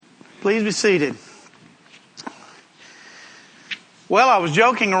Please be seated. Well, I was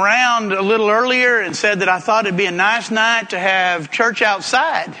joking around a little earlier and said that I thought it'd be a nice night to have church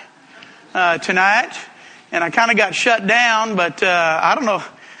outside tonight, and I kind of got shut down. But I don't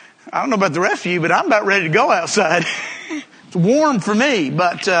know about the rest of you, but I'm about ready to go outside. It's warm for me,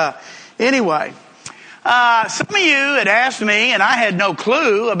 but anyway. Some of you had asked me, and I had no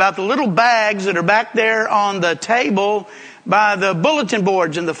clue about the little bags that are back there on the table by the bulletin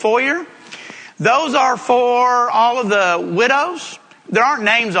boards in the foyer. Those are for all of the widows. There aren't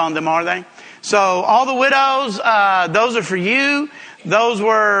names on them, are they? So all the widows, those are for you. Those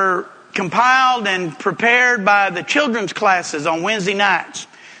were compiled and prepared by the children's classes on Wednesday nights.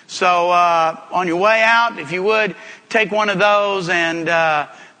 So on your way out, if you would, take one of those and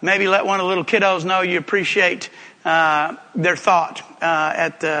maybe let one of the little kiddos know you appreciate their thought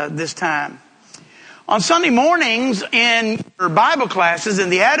at this time. On Sunday mornings in your Bible classes, in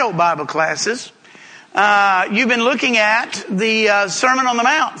the adult Bible classes, you've been looking at the Sermon on the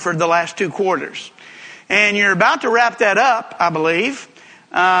Mount for the last 2 quarters. And you're about to wrap that up, I believe.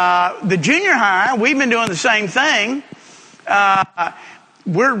 The junior high, we've been doing the same thing.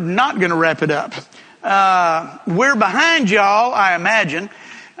 We're not going to wrap it up. We're behind y'all, I imagine.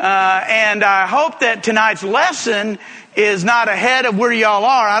 And I hope that tonight's lesson is not ahead of where y'all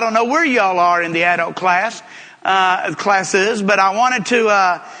are. I don't know where y'all are in the adult classes, but I wanted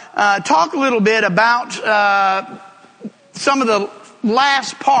to talk a little bit about some of the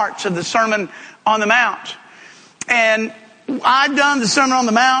last parts of the Sermon on the Mount. And I've done the Sermon on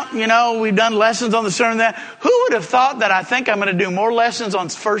the Mount. You know, we've done lessons on the Sermon on the Mount. Who would have thought that I think I'm going to do more lessons on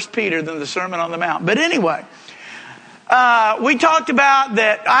 1 Peter than the Sermon on the Mount? But anyway, we talked about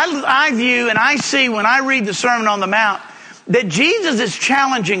that. I view and I see when I read the Sermon on the Mount that Jesus is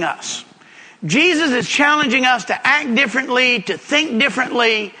challenging us. Jesus is challenging us to act differently, to think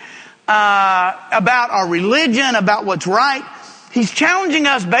differently about our religion, about what's right. He's challenging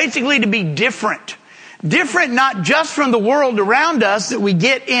us basically to be different. Different not just from the world around us that we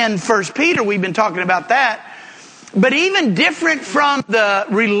get in 1 Peter, we've been talking about that, but even different from the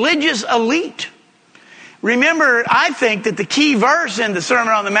religious elite. Remember, I think that the key verse in the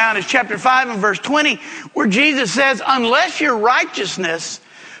Sermon on the Mount is chapter 5 and verse 20, where Jesus says, unless your righteousness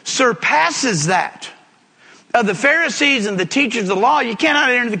surpasses that of the Pharisees and the teachers of the law, you cannot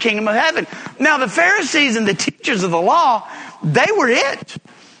enter the kingdom of heaven. Now, the Pharisees and the teachers of the law, they were it.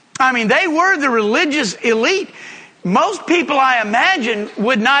 I mean, they were the religious elite. Most people, I imagine,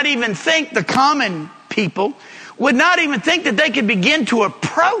 would not even think, the common people, would not even think that they could begin to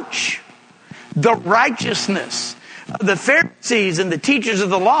approach the righteousness of the Pharisees and the teachers of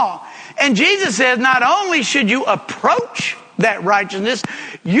the law. And Jesus says, not only should you approach that righteousness,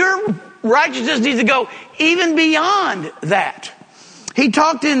 your righteousness needs to go even beyond that. He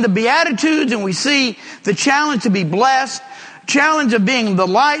talked in the Beatitudes, and we see the challenge to be blessed, challenge of being the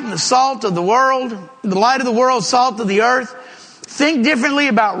light and the salt of the world, the light of the world, salt of the earth. Think differently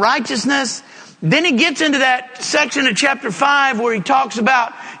about righteousness. Then he gets into that section of chapter 5 where he talks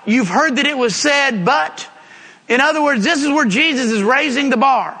about, you've heard that it was said, but. In other words, this is where Jesus is raising the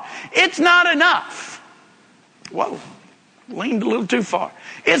bar. It's not enough. Whoa, leaned a little too far.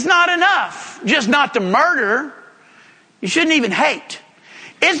 It's not enough just not to murder. You shouldn't even hate.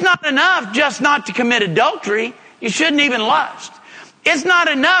 It's not enough just not to commit adultery. You shouldn't even lust. It's not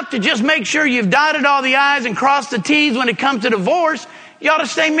enough to just make sure you've dotted all the I's and crossed the T's when it comes to divorce. You ought to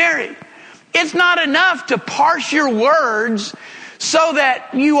stay married. It's not enough to parse your words so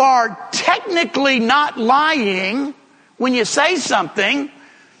that you are technically not lying when you say something.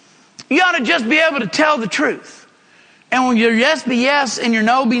 You ought to just be able to tell the truth. And when your yes be yes and your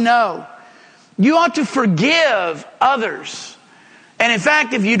no be no. You ought to forgive others. And in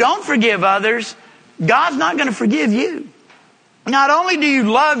fact, if you don't forgive others, God's not going to forgive you. Not only do you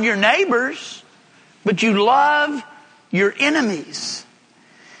love your neighbors, but you love your enemies.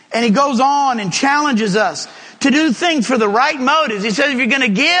 And he goes on and challenges us to do things for the right motives. He says, if you're going to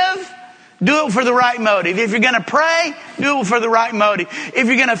give, do it for the right motive. If you're going to pray, do it for the right motive. If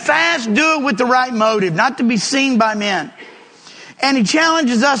you're going to fast, do it with the right motive, not to be seen by men. And he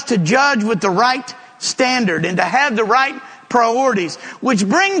challenges us to judge with the right standard and to have the right priorities, which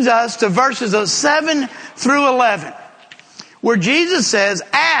brings us to verses 7 through 11, where Jesus says,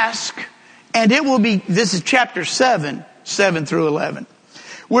 ask, and it will be, this is chapter 7, 7 through 11.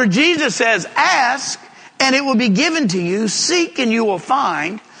 Where Jesus says, ask, and it will be given to you. Seek, and you will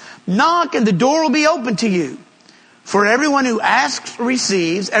find. Knock, and the door will be open to you. For everyone who asks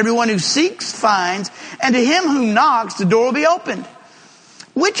receives, everyone who seeks finds, and to him who knocks the door will be opened.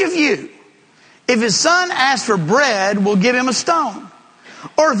 Which of you, if his son asks for bread, will give him a stone?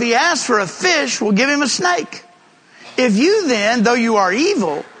 Or if he asks for a fish, we'll give him a snake. If you then, though you are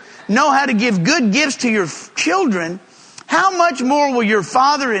evil, know how to give good gifts to your children, how much more will your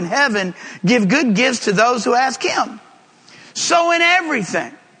Father in heaven give good gifts to those who ask him? So in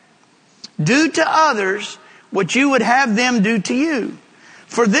everything, do to others what you would have them do to you.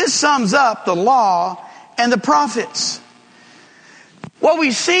 For this sums up the law and the prophets. What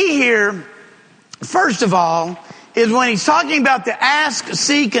we see here, first of all, is when he's talking about the ask,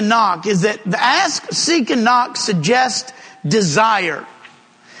 seek, and knock, is that the ask, seek, and knock suggest desire.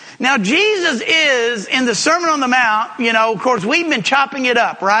 Now, Jesus is, in the Sermon on the Mount, of course, we've been chopping it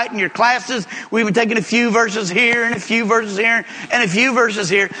up, right? In your classes, we've been taking a few verses here, and a few verses here, and a few verses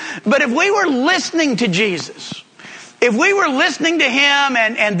here. But if we were listening to Jesus, if we were listening to him,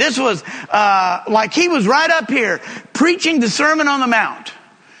 and this was like he was right up here, preaching the Sermon on the Mount,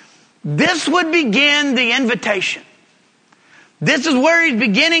 this would begin the invitation. This is where he's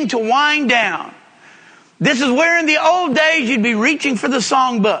beginning to wind down. This is where in the old days you'd be reaching for the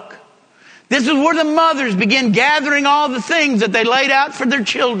songbook. This is where the mothers begin gathering all the things that they laid out for their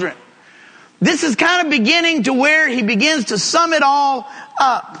children. This is kind of beginning to where he begins to sum it all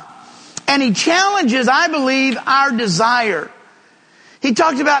up. And he challenges, I believe, our desire. He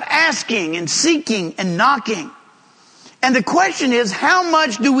talks about asking and seeking and knocking. And the question is, how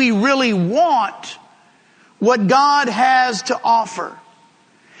much do we really want what God has to offer?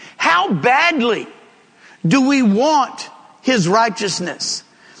 How badly do we want his righteousness?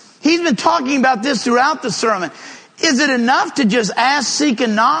 He's been talking about this throughout the sermon. Is it enough to just ask, seek,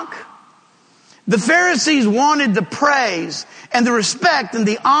 and knock? The Pharisees wanted the praise and the respect and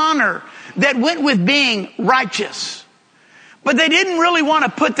the honor that went with being righteous. But they didn't really want to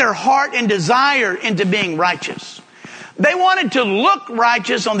put their heart and desire into being righteous. They wanted to look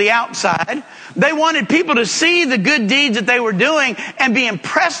righteous on the outside. They wanted people to see the good deeds that they were doing and be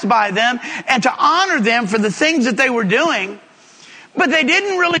impressed by them and to honor them for the things that they were doing. But they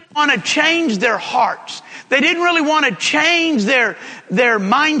didn't really want to change their hearts. They didn't really want to change their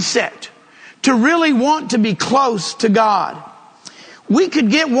mindset to really want to be close to God. We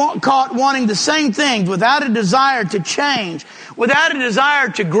could get caught wanting the same things without a desire to change, without a desire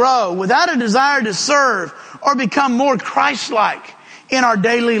to grow, without a desire to serve or become more Christ-like in our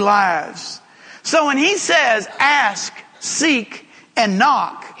daily lives. So when he says ask, seek, and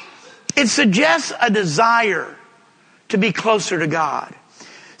knock, it suggests a desire to be closer to God.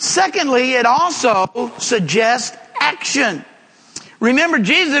 Secondly, it also suggests action. Remember,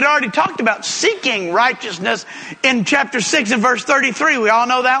 Jesus had already talked about seeking righteousness in chapter 6 and verse 33. We all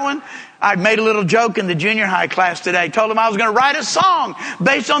know that one? I made a little joke in the junior high class today. Told them I was going to write a song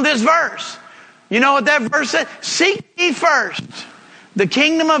based on this verse. You know what that verse said? Seek ye first the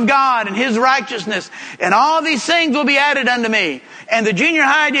kingdom of God and his righteousness, and all these things will be added unto me. And the junior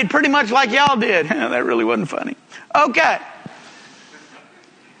high did pretty much like y'all did. That really wasn't funny. Okay.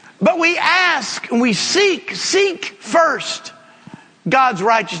 But we ask and we seek first God's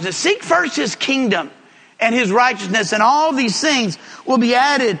righteousness. Seek first his kingdom and his righteousness, and all these things will be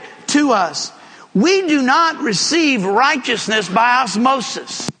added to us. We do not receive righteousness by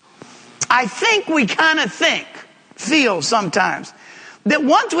osmosis. I think we kind of feel sometimes that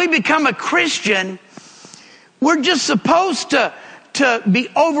once we become a Christian, we're just supposed to be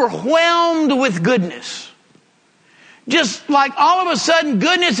overwhelmed with goodness. Just like all of a sudden,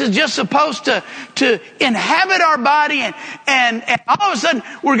 goodness is just supposed to inhabit our body, and all of a sudden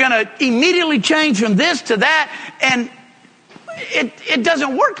we're going to immediately change from this to that, and it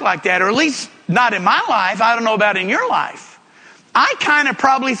doesn't work like that, or at least not in my life. I don't know about in your life. I kind of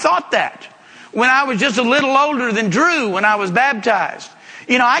probably thought that when I was just a little older than Drew when I was baptized.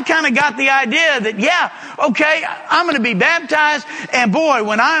 I kind of got the idea that, okay, I'm going to be baptized, and boy,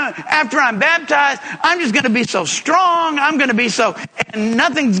 after I'm baptized, I'm just going to be so strong, and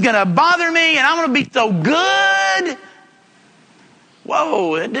nothing's going to bother me, and I'm going to be so good.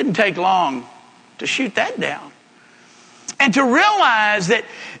 Whoa, it didn't take long to shoot that down. And to realize that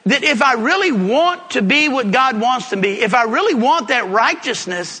if I really want to be what God wants to be, if I really want that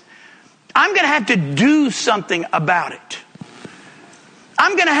righteousness, I'm going to have to do something about it.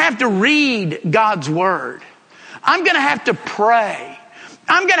 I'm going to have to read God's word. I'm going to have to pray.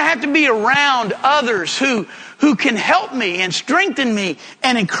 I'm going to have to be around others who can help me and strengthen me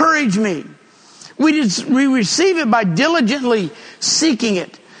and encourage me. We receive it by diligently seeking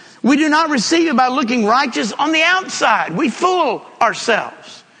it. We do not receive it by looking righteous on the outside. We fool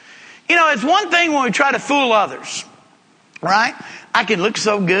ourselves. It's one thing when we try to fool others, right? I can look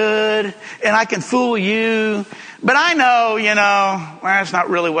so good and I can fool you, but I know, that's not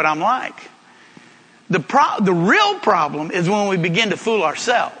really what I'm like. The real problem is when we begin to fool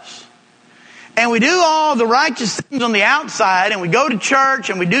ourselves. And we do all the righteous things on the outside, and we go to church,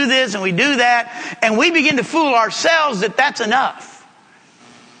 and we do this, and we do that, and we begin to fool ourselves that that's enough.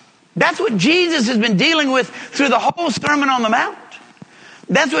 That's what Jesus has been dealing with through the whole Sermon on the Mount.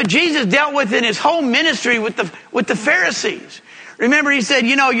 That's what Jesus dealt with in his whole ministry with the Pharisees. Remember, he said,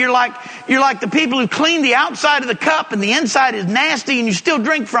 you're like the people who clean the outside of the cup and the inside is nasty and you still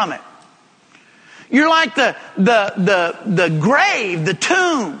drink from it. You're like the grave, the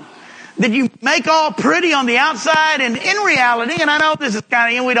tomb that you make all pretty on the outside, and in reality, and I know this is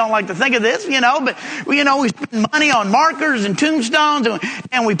kind of, we don't like to think of this, but we spend money on markers and tombstones,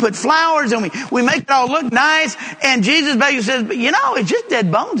 and we put flowers, and we make it all look nice, and Jesus basically says, but it's just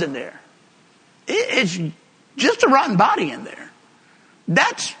dead bones in there. It's just a rotten body in there.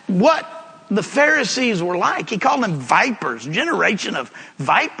 That's what the Pharisees were like. He called them vipers, generation of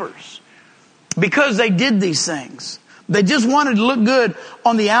vipers, because they did these things. They just wanted to look good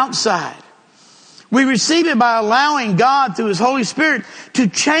on the outside. We receive it by allowing God through his Holy Spirit to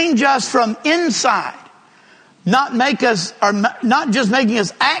change us from inside. Not just making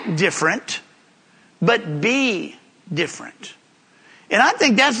us act different, but be different. And I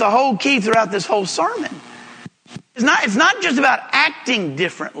think that's the whole key throughout this whole sermon. It's not just about acting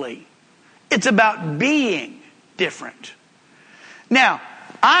differently. It's about being different. Now,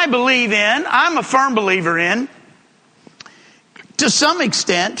 I'm a firm believer in, to some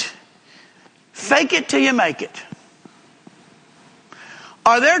extent, fake it till you make it.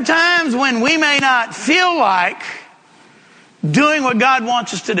 Are there times when we may not feel like doing what God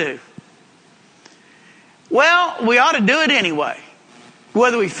wants us to do? Well, we ought to do it anyway,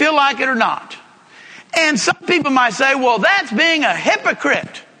 whether we feel like it or not. And some people might say, well, that's being a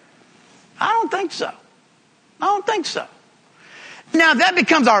hypocrite. I don't think so. Now, if that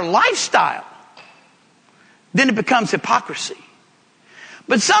becomes our lifestyle, then it becomes hypocrisy.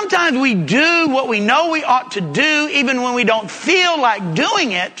 But sometimes we do what we know we ought to do, even when we don't feel like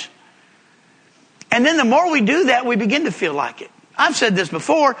doing it. And then the more we do that, we begin to feel like it. I've said this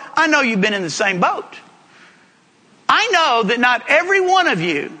before. I know you've been in the same boat. I know that not every one of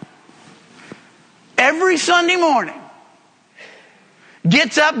you, every Sunday morning,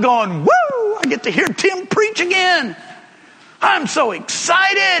 gets up going, woo, I get to hear Tim preach again. I'm so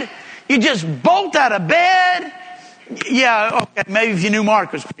excited. You just bolt out of bed. Yeah, okay, maybe if you knew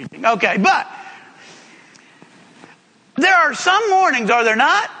Mark was preaching. Okay, but there are some mornings, are there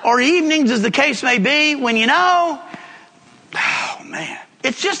not? Or evenings, as the case may be, when oh man,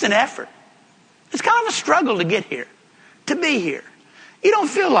 it's just an effort. It's kind of a struggle to get here, to be here. You don't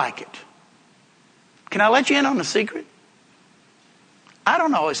feel like it. Can I let you in on a secret? I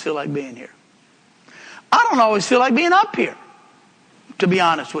don't always feel like being here. I don't always feel like being up here, to be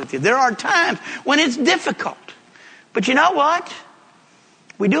honest with you. There are times when it's difficult. But you know what?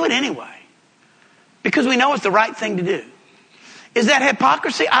 We do it anyway. Because we know it's the right thing to do. Is that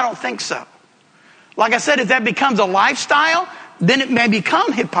hypocrisy? I don't think so. Like I said, if that becomes a lifestyle, then it may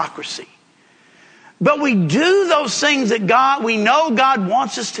become hypocrisy. But we do those things that we know God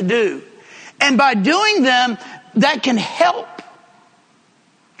wants us to do. And by doing them, that can help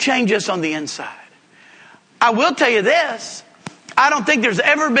change us on the inside. I will tell you this. I don't think there's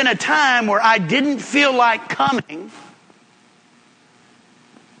ever been a time where I didn't feel like coming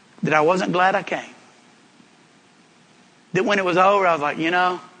that I wasn't glad I came. That when it was over, I was like,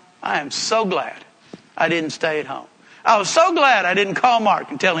 I am so glad I didn't stay at home. I was so glad I didn't call Mark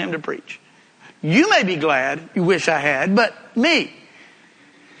and tell him to preach. You may be glad, you wish I had, but me.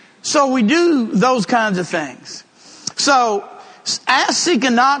 So we do those kinds of things. So ask, seek,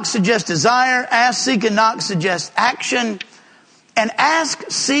 and knock suggests desire. Ask, seek, and knock suggests action. And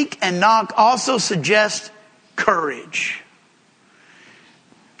ask, seek, and knock also suggests courage.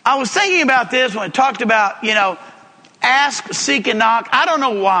 I was thinking about this when I talked about, ask, seek, and knock. I don't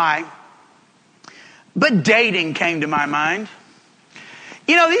know why, but dating came to my mind.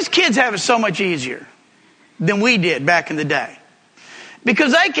 These kids have it so much easier than we did back in the day.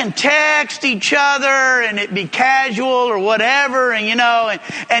 Because they can text each other and it be casual or whatever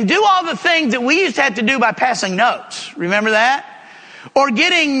and do all the things that we used to have to do by passing notes. Remember that? Or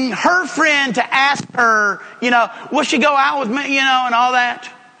getting her friend to ask her, will she go out with me, and all that.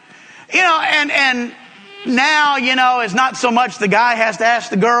 And now, it's not so much the guy has to ask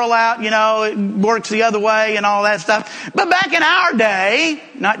the girl out, it works the other way and all that stuff. But back in our day,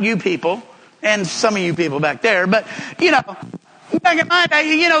 not you people, and some of you people back there, but, back in my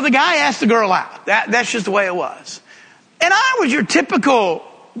day, the guy asked the girl out. That's just the way it was. And I was your typical,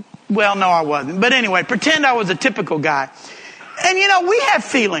 well, no, I wasn't. But anyway, pretend I was a typical guy. And we have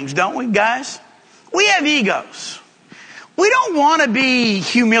feelings, don't we, guys? We have egos. We don't want to be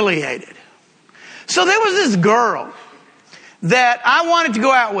humiliated. So there was this girl that I wanted to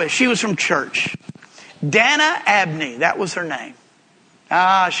go out with. She was from church. Dana Abney, that was her name.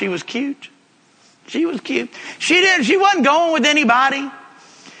 She was cute. She was cute. She wasn't going with anybody.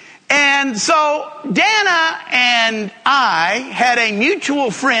 And so Dana and I had a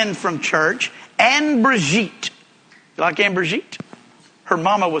mutual friend from church, Anne Brigitte. You like Anne Brigitte? Her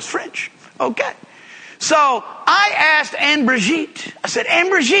mama was French. Okay. So I asked Anne Brigitte, I said, Anne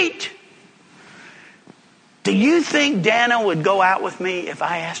Brigitte, do you think Dana would go out with me if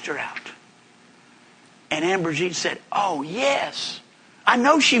I asked her out? And Anne Brigitte said, oh, yes. I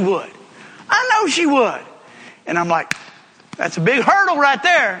know she would. I know she would. And I'm like, that's a big hurdle right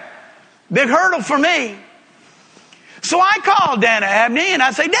there. Big hurdle for me. So I called Dana Abney and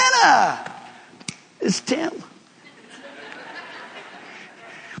I say, Dana, it's Tim.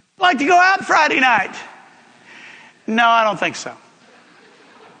 Like to go out Friday night? No, I don't think so.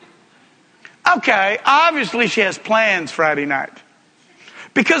 Okay, obviously she has plans Friday night.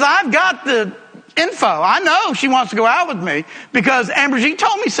 Because I've got the info. I know she wants to go out with me because Anne Brigitte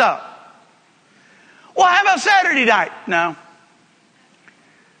told me so. Well, how about Saturday night? No.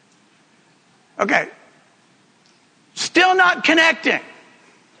 Okay. Still not connecting.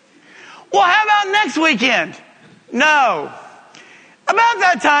 Well, how about next weekend? No. About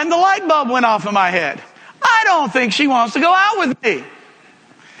that time, the light bulb went off in my head. I don't think she wants to go out with me.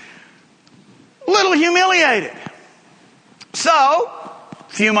 A little humiliated. So, a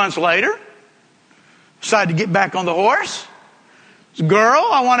few months later, decided to get back on the horse. This girl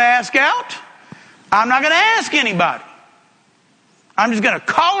I want to ask out. I'm not going to ask anybody. I'm just going to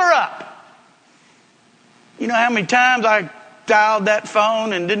call her up. You know how many times I dialed that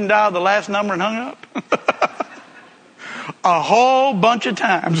phone and didn't dial the last number and hung up? A whole bunch of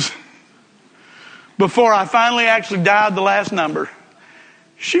times before I finally actually dialed the last number.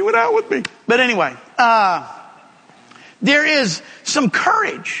 She went out with me. But anyway, there is some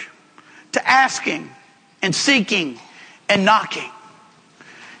courage to asking and seeking and knocking.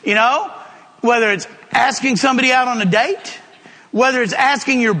 You know, whether it's asking somebody out on a date, whether it's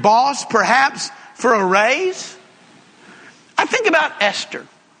asking your boss perhaps for a raise. I think about Esther.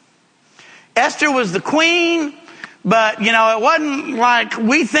 Esther was the queen, but, you know, it wasn't like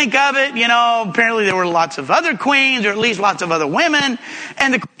we think of it. You know, apparently there were lots of other queens, or at least lots of other women.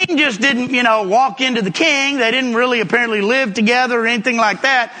 And the queen just didn't, you know, walk into the king. They didn't really apparently live together or anything like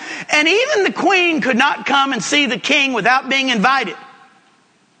that. And even the queen could not come and see the king without being invited.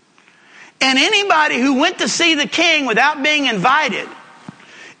 And anybody who went to see the king without being invited,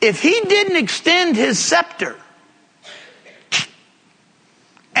 if he didn't extend his scepter,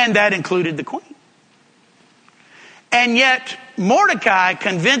 and that included the queen. And yet Mordecai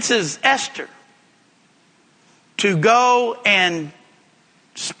convinces Esther to go and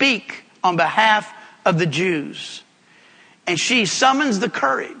speak on behalf of the Jews. And she summons the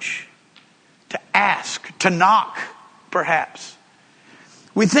courage to ask, to knock, perhaps.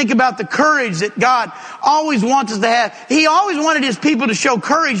 We think about the courage that God always wants us to have. He always wanted his people to show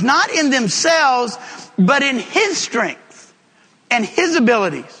courage, not in themselves, but in his strength and his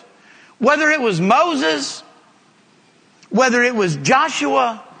abilities. Whether it was Moses, whether it was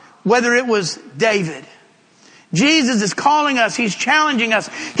Joshua, whether it was David. Jesus is calling us. He's challenging us.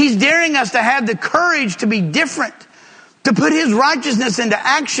 He's daring us to have the courage to be different, to put his righteousness into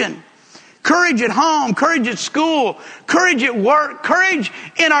action. Courage at home, courage at school, courage at work, courage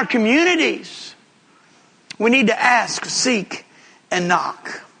in our communities. We need to ask, seek, and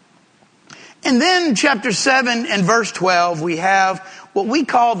knock. And then chapter 7 and verse 12, we have what we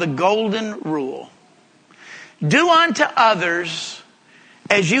call the golden rule. Do unto others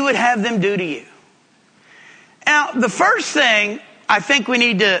as you would have them do to you. Now, the first thing I think we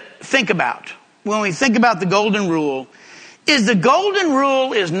need to think about when we think about the golden rule is the golden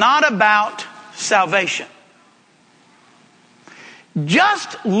rule is not about salvation.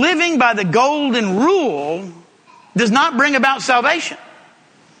 Just living by the golden rule does not bring about salvation.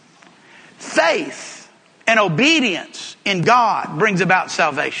 Faith and obedience in God brings about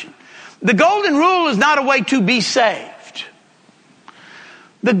salvation. The golden rule is not a way to be saved.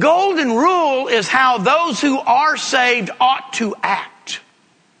 The golden rule is how those who are saved ought to act.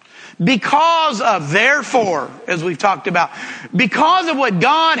 Because of, therefore, as we've talked about, because of what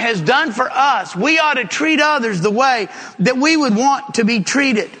God has done for us, we ought to treat others the way that we would want to be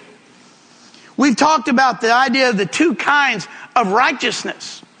treated. We've talked about the idea of the two kinds of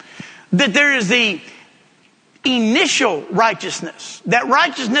righteousness. That there is the initial righteousness, that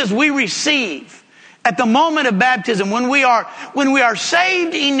righteousness we receive at the moment of baptism when we are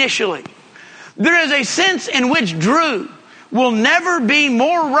saved initially. There is a sense in which Drew will never be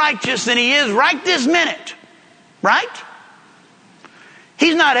more righteous than he is right this minute. Right?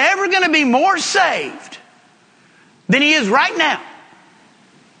 He's not ever going to be more saved than he is right now.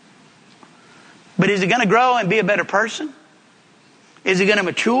 But is he going to grow and be a better person? Is he going to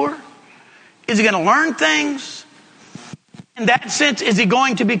mature? Is he going to learn things? In that sense, is he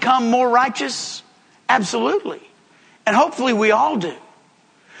going to become more righteous? Absolutely. And hopefully we all do.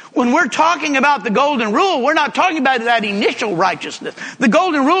 When we're talking about the golden rule, we're not talking about that initial righteousness. The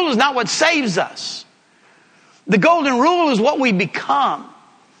golden rule is not what saves us. The golden rule is what we become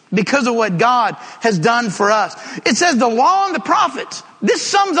because of what God has done for us. It says the law and the prophets. This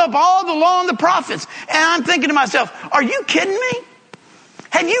sums up all the law and the prophets. And I'm thinking to myself, are you kidding me?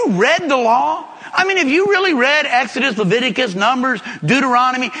 Have you read the law? I mean, have you really read Exodus, Leviticus, Numbers,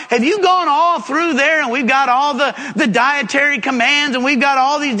 Deuteronomy? Have you gone all through there and we've got all the dietary commands and we've got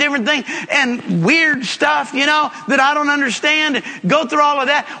all these different things and weird stuff, that I don't understand, and go through all of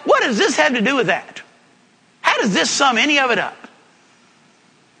that? What does this have to do with that? How does this sum any of it up?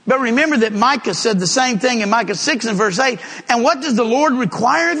 But remember that Micah said the same thing in Micah 6 and verse 8. And what does the Lord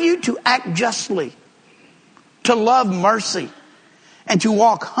require of you? To act justly, to love mercy, and to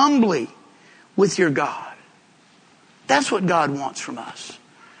walk humbly with your God. That's what God wants from us.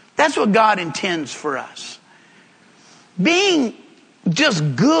 That's what God intends for us. Being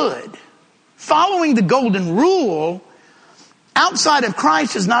just good, following the golden rule outside of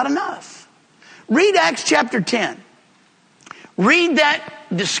Christ is not enough. Read Acts chapter 10. Read that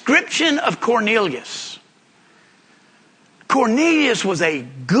description of Cornelius. Cornelius was a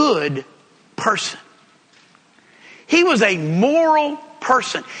good person. He was a moral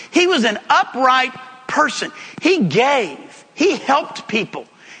person. He was an upright person. He gave. He helped people.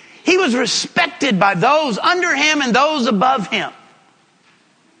 He was respected by those under him and those above him.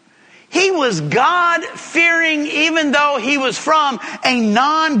 He was God-fearing even though he was from a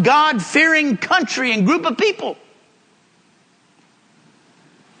non-God-fearing country and group of people.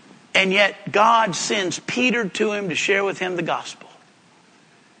 And yet God sends Peter to him to share with him the gospel.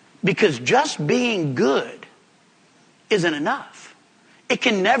 Because just being good isn't enough. It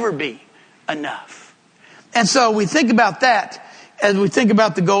can never be enough. And so we think about that as we think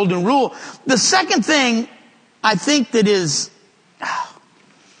about the golden rule. The second thing I think that is,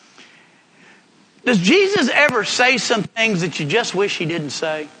 does Jesus ever say some things that you just wish he didn't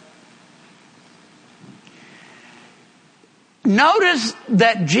say? Notice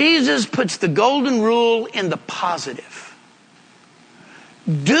that Jesus puts the golden rule in the positive.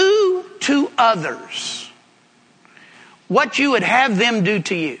 Do to others what you would have them do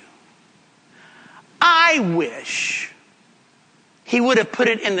to you. I wish he would have put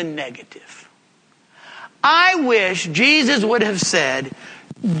it in the negative. I wish Jesus would have said,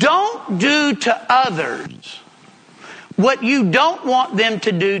 don't do to others what you don't want them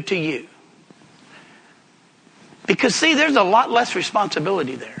to do to you. Because, see, there's a lot less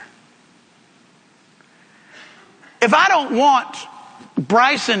responsibility there. If I don't want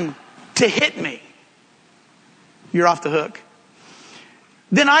Bryson to hit me, you're off the hook,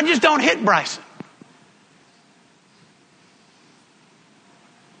 then I just don't hit Bryson.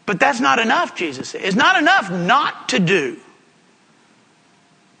 But that's not enough, Jesus said. It's not enough not to do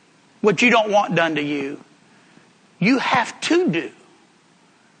what you don't want done to you. You have to do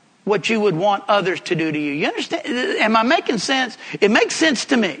what you would want others to do to you. You understand? Am I making sense? It makes sense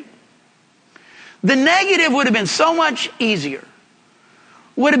to me. The negative would have been so much easier.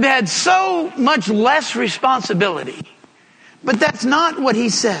 Would have had so much less responsibility. But that's not what he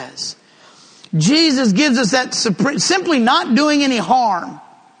says. Jesus gives us that simply not doing any harm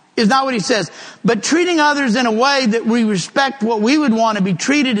is not what he says. But treating others in a way that we respect what we would want to be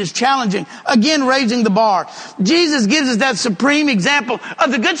treated is challenging. Again, raising the bar. Jesus gives us that supreme example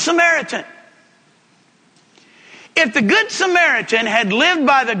of the Good Samaritan. If the Good Samaritan had lived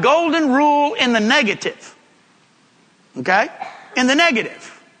by the golden rule in the negative, okay? In the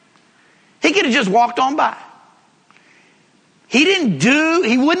negative, he could have just walked on by. He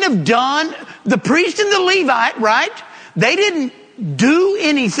wouldn't have done, the priest and the Levite, right? They didn't do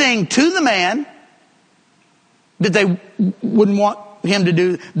anything to the man that they wouldn't want him to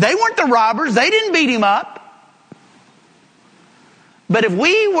do. They weren't the robbers. They didn't beat him up. But if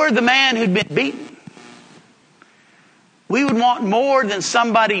we were the man who'd been beaten, we would want more than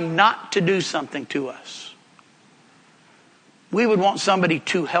somebody not to do something to us. We would want somebody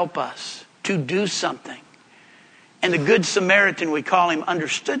to help us, to do something. And the Good Samaritan, we call him,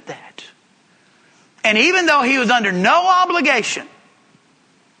 understood that. And even though he was under no obligation,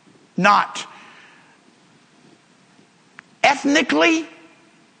 not ethnically,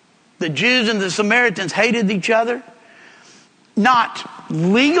 The Jews and the Samaritans hated each other. Not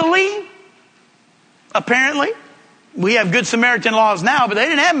legally, apparently. We have Good Samaritan laws now, but they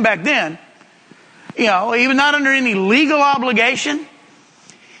didn't have them back then. He was not under any legal obligation.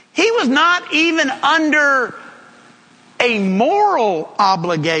 He was not even under a moral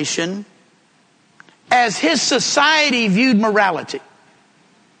obligation as his society viewed morality.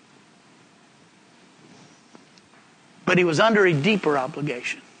 But he was under a deeper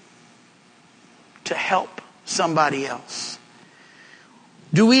obligation to help somebody else.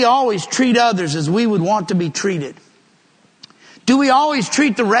 Do we always treat others as we would want to be treated? Do we always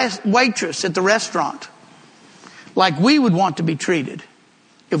treat the waitress at the restaurant like we would want to be treated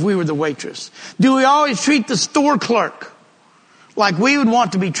if we were the waitress? Do we always treat the store clerk like we would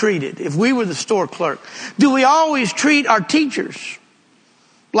want to be treated if we were the store clerk? Do we always treat our teachers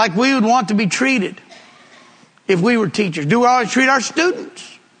like we would want to be treated if we were teachers? Do we always treat our students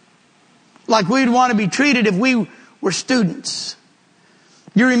like we'd want to be treated if we were students?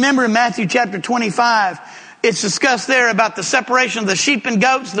 You remember in Matthew chapter 25, it's discussed there about the separation of the sheep and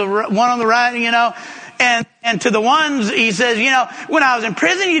goats, the one on the right, and to the ones, he says, when I was in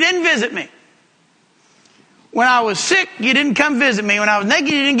prison, you didn't visit me. When I was sick, you didn't come visit me. When I was naked,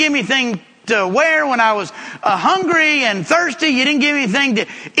 you didn't give me anything to wear. When I was hungry and thirsty, you didn't give me anything to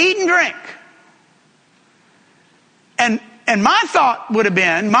eat and drink. And my thought would have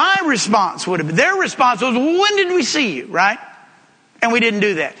been, my response would have been, their response was, well, when did we see you, right? And we didn't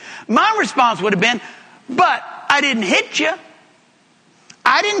do that. My response would have been, but I didn't hit you.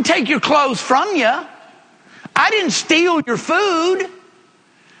 I didn't take your clothes from you. I didn't steal your food.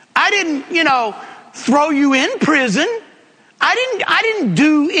 I didn't, throw you in prison. I didn't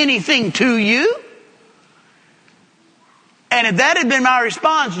do anything to you. And if that had been my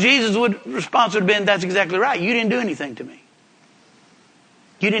response, Jesus' response would have been, that's exactly right. You didn't do anything to me.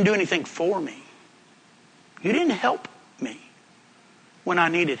 You didn't do anything for me. You didn't help me when I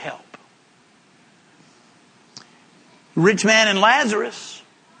needed help. Rich man and Lazarus.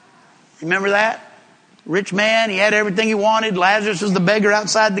 Remember that? Rich man, he had everything he wanted. Lazarus was the beggar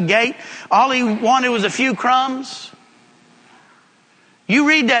outside the gate. All he wanted was a few crumbs. You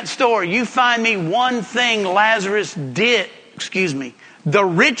read that story, you find me one thing Lazarus did, the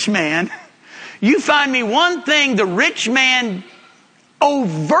rich man. You find me one thing the rich man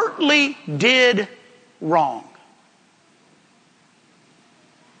overtly did wrong.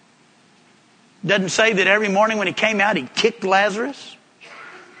 Doesn't say that every morning when he came out, he kicked Lazarus.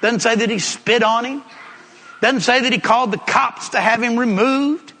 Doesn't say that he spit on him. Doesn't say that he called the cops to have him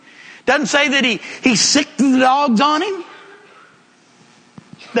removed. Doesn't say that he sicked the dogs on him.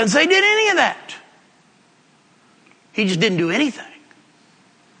 Doesn't say he did any of that. He just didn't do anything.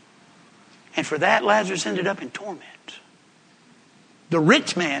 And for that, Lazarus ended up in torment. The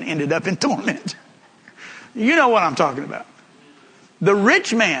rich man ended up in torment. You know what I'm talking about. The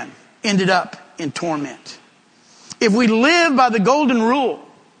rich man ended up in torment. If we live by the golden rule,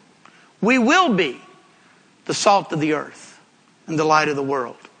 we will be the salt of the earth and the light of the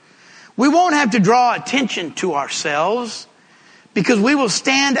world. We won't have to draw attention to ourselves because we will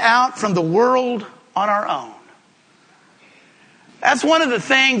stand out from the world on our own. That's one of the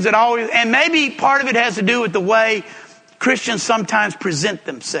things that always, and maybe part of it has to do with the way Christians sometimes present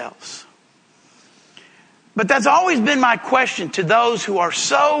themselves. But that's always been my question to those who are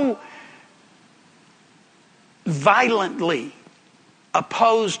so violently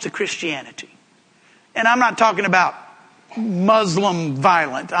opposed to Christianity. And I'm not talking about Muslim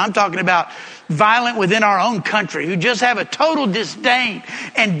violent. I'm talking about violent within our own country who just have a total disdain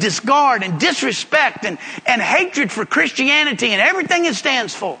and discard and disrespect and hatred for Christianity and everything it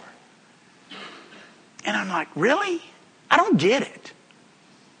stands for. And I'm like, really? I don't get it.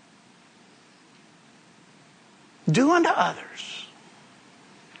 Do unto others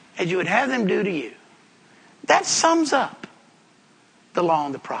as you would have them do to you. That sums up the law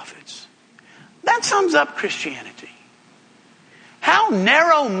and the prophets. That sums up Christianity. How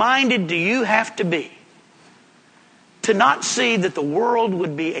narrow-minded do you have to be to not see that the world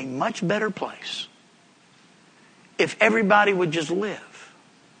would be a much better place if everybody would just live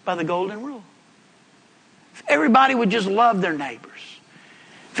by the golden rule? If everybody would just love their neighbors.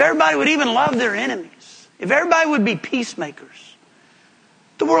 If everybody would even love their enemies. If everybody would be peacemakers.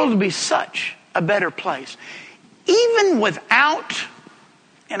 The world would be such a better place. Even without,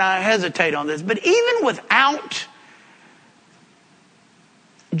 and I hesitate on this, but even without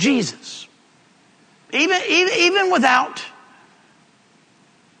Jesus, even without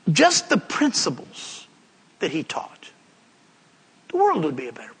just the principles that he taught, the world would be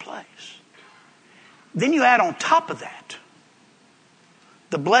a better place. Then you add on top of that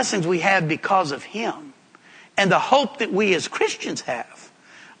the blessings we have because of Him, and the hope that we as Christians have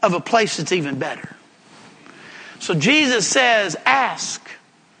of a place that's even better. So Jesus says, ask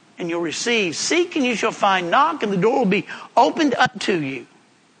and you'll receive. Seek and you shall find. Knock and the door will be opened unto you.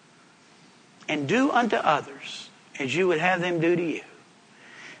 And do unto others as you would have them do to you.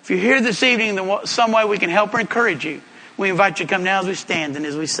 If you're here this evening in some way we can help or encourage you, we invite you to come now as we stand and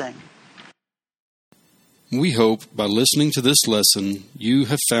as we sing. We hope by listening to this lesson, you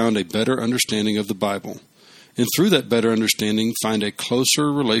have found a better understanding of the Bible. And through that better understanding, find a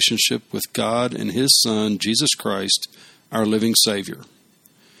closer relationship with God and His Son, Jesus Christ, our living Savior.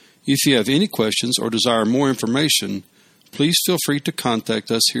 If you have any questions or desire more information, please feel free to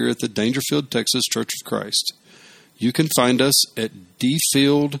contact us here at the Daingerfield, Texas Church of Christ. You can find us at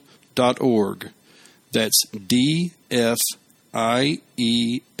dfield.org. That's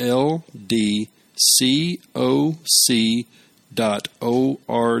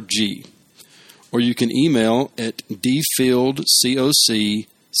DFIELDCOC.org. Or you can email at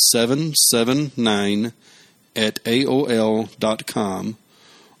dfieldcoc779@aol.com.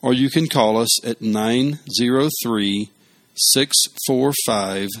 Or you can call us at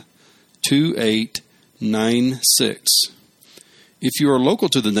 903-645-2896. If you are local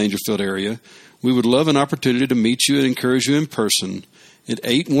to the Daingerfield area, we would love an opportunity to meet you and encourage you in person at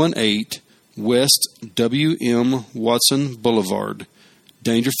 818 West W.M. Watson Boulevard,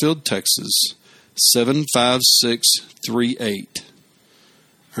 Daingerfield, Texas, 75638.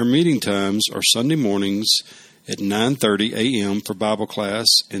 Our meeting times are Sunday mornings at 9:30 a.m. for Bible class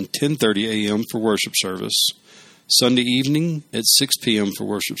and 10:30 a.m. for worship service, Sunday evening at 6 p.m. for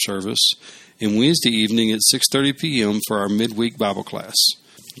worship service, and Wednesday evening at 6:30 p.m. for our midweek Bible class.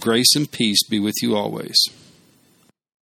 Grace and peace be with you always.